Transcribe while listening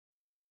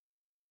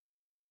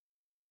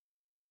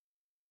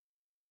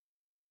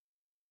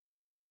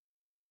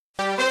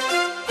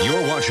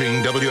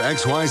watching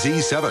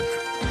WXYZ 7.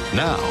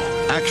 Now,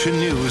 action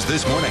news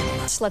this morning.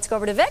 Let's go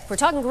over to Vic. We're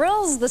talking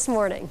grills this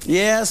morning.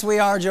 Yes, we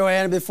are,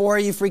 Joanna. Before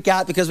you freak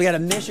out because we got a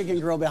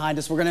Michigan grill behind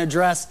us, we're going to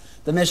address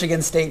the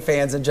Michigan State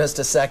fans in just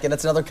a second.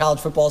 It's another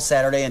college football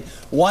Saturday, and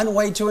one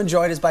way to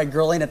enjoy it is by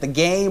grilling at the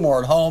game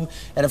or at home,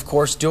 and of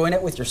course, doing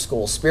it with your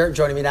school spirit.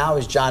 Joining me now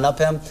is John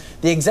Upham,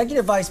 the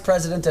Executive Vice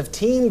President of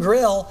Team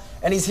Grill,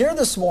 and he's here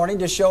this morning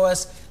to show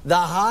us the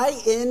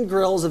high-end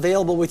grills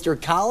available with your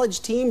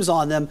college teams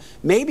on them,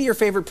 maybe your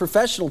favorite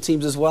professional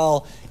teams as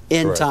well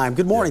in time.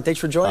 Good morning. Thanks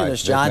for joining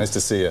us, John. Nice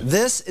to see you.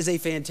 This is a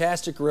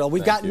fantastic grill.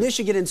 We've got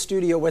Michigan in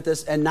studio with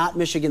us and not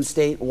Michigan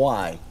State.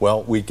 Why?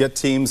 Well, we get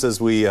teams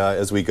as we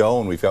go,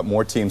 and we've got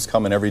more teams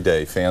coming every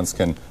day. Fans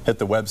can hit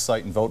the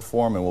website and vote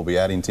for them, and we'll be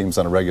adding teams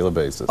on a regular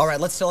basis. All right,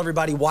 let's tell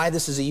everybody why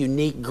this is a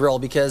unique grill,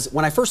 because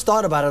when I first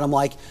thought about it, I'm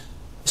like,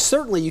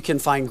 certainly you can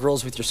find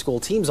grills with your school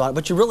teams on it,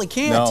 but you really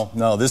can't.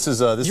 No, this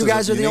is a you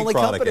guys are the only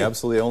product. company.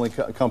 Absolutely the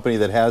only company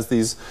that has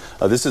these.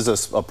 This is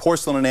a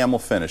porcelain enamel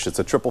finish. It's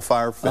a triple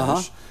fire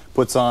finish.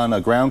 Puts on a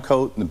ground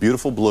coat in the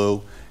beautiful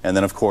blue, and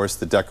then of course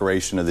the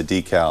decoration of the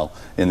decal,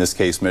 in this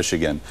case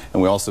Michigan.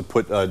 And we also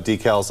put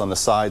decals on the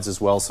sides as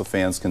well so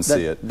fans can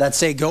see it. That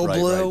say go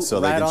blue, right. So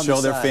they can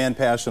show their fan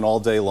passion all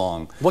day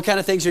long. What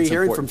kind of things are you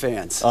hearing from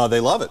fans? They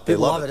love it. They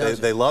love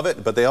it. They love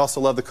it, but they also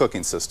love the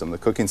cooking system. The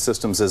cooking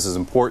system is as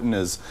important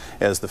as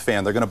the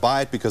fan. They're going to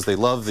buy it because they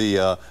love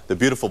the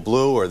beautiful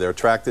blue, or they're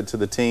attracted to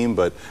the team,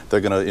 but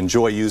they're going to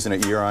enjoy using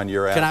it year on,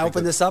 year out. Can I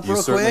open this up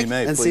real quick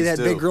and see that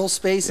big grill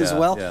space as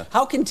well? Yeah.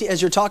 How can, as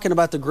you're talking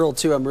about the grill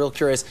too, I'm real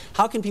curious,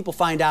 how can people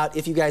find out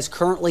if you guys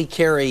currently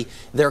carry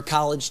their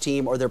college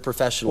team or their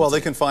professional team? Well,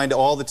 they can find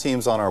all the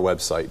teams on our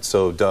website,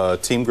 so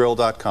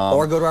teamgrill.com.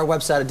 Or go to our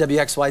website at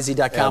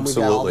WXYZ.com. We've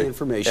got all the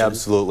information.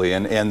 Absolutely,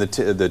 and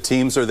the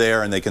teams are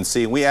there, and they can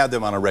see. We add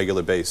them on a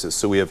regular basis.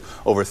 So we have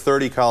over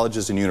 30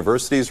 colleges and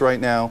universities right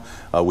now.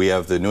 We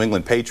have the New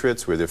England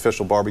Patriots. We're the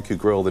official barbecue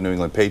grill of the New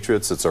England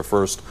Patriots. It's our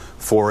first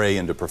foray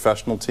into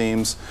professional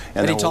teams.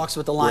 And he talks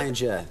with the Lions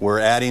yet?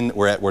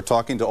 We're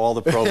talking to all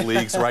the pro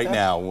leagues right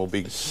now. We'll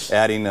be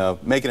adding,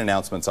 making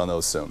announcements on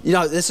those soon. You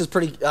know, this is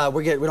pretty.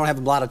 We don't have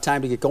a lot of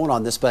time to get going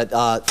on this, but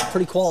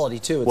pretty quality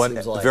too. It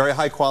seems like very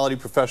high quality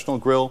professional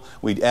grill.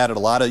 We added a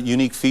lot of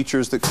unique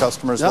features that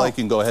customers like.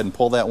 You can go ahead and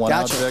pull that one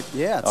out, Vic.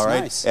 Yeah, it's all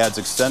right. Nice. Adds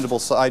extendable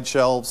side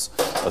shelves.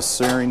 A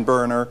searing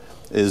burner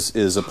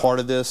is a part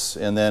of this,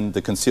 and then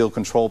the concealed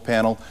control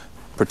panel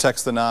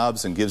protects the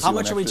knobs and gives you an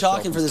extra. How much are we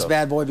talking for this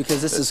bad boy?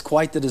 Because this is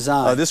quite the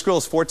design. This grill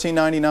is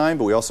 $14.99,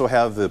 but we also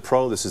have the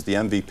Pro. This is the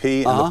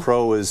MVP, and the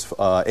Pro is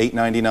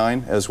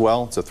 $8.99 as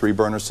well. It's a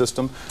 3-burner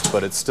system,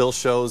 but it still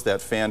shows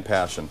that fan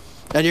passion.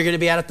 And you're going to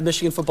be out at the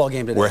Michigan football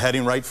game today. We're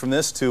heading right from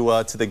this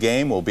to the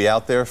game. We'll be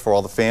out there for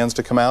all the fans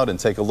to come out and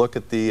take a look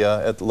at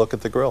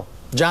the grill.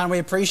 John, we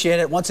appreciate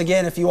it. Once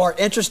again, if you are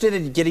interested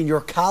in getting your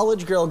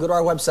college grill, go to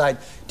our website,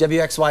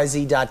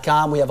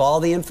 WXYZ.com. We have all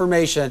the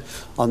information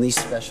on these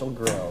special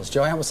grills.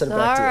 Joanne, we'll send it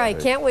back to you. All right,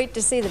 can't wait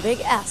to see the big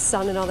S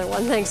on another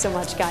one. Thanks so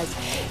much, guys.